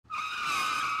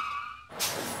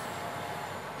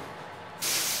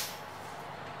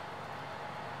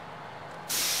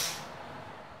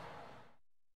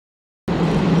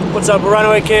What's up, we're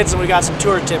Runaway Kids, and we got some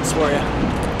tour tips for you.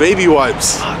 Baby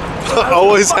wipes.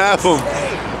 Always have them.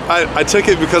 I took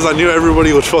it because I knew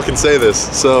everybody would fucking say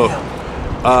this. So,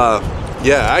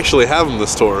 yeah, I actually have them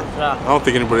this tour. Yeah. I don't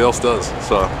think anybody else does.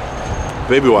 So,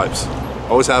 baby wipes.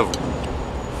 Always have them.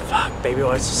 Fuck, baby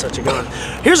wipes is such a good one.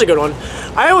 Here's a good one.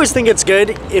 I always think it's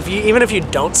good if you, even if you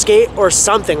don't skate or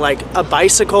something like a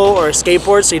bicycle or a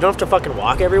skateboard, so you don't have to fucking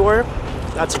walk everywhere.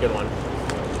 That's a good one.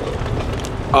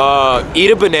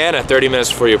 Eat a banana 30 minutes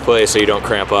before you play so you don't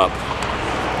cramp up.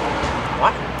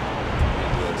 What?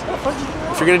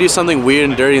 If you're gonna do something weird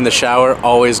and dirty in the shower,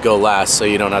 always go last so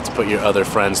you don't have to put your other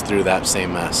friends through that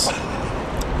same mess.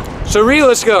 So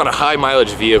realistically, on a high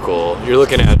mileage vehicle, you're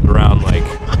looking at around like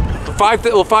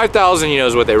 5,000, you know,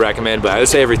 is what they recommend, but I would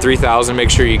say every 3,000, make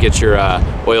sure you get your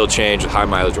oil change with high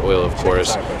mileage oil, of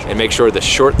course, and make sure the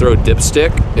short throw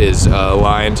dipstick is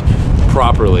aligned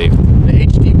properly.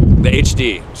 The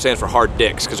HD stands for hard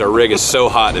dicks, because our rig is so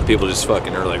hot that people just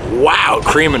fucking are like, wow,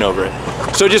 creaming over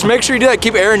it. So just make sure you do that.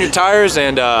 Keep air in your tires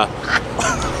and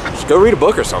just go read a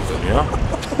book or something, you know?